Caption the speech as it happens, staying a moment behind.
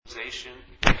situation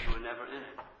because you were never in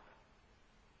it.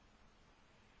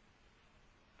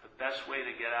 The best way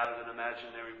to get out of an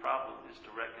imaginary problem is to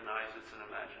recognize it's an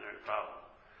imaginary problem.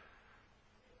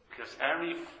 Because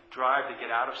every drive to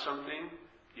get out of something,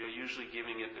 you're usually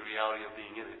giving it the reality of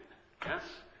being in it. Yes?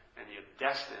 And you're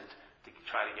destined to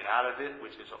try to get out of it,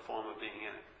 which is a form of being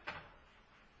in it.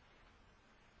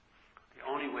 The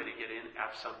only way to get in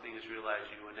out of something is realize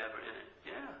you were never in it.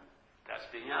 Yeah, that's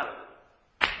being out of it.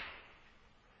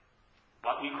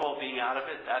 What we call being out of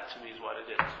it, that to me is what it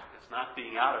is. It's not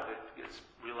being out of it, it's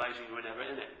realizing you were never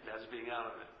in it. That's being out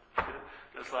of it.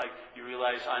 Just like you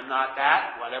realize I'm not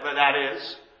that, whatever that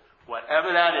is,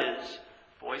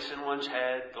 voice in one's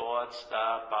head, thoughts,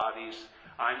 bodies,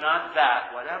 I'm not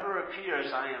that, whatever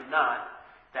appears I am not,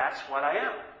 that's what I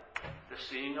am. The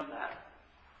seeing of that.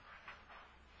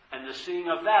 And the seeing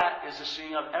of that is the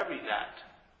seeing of every that.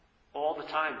 All the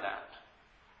time that.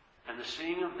 And the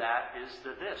seeing of that is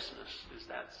the thisness, is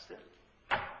that's it.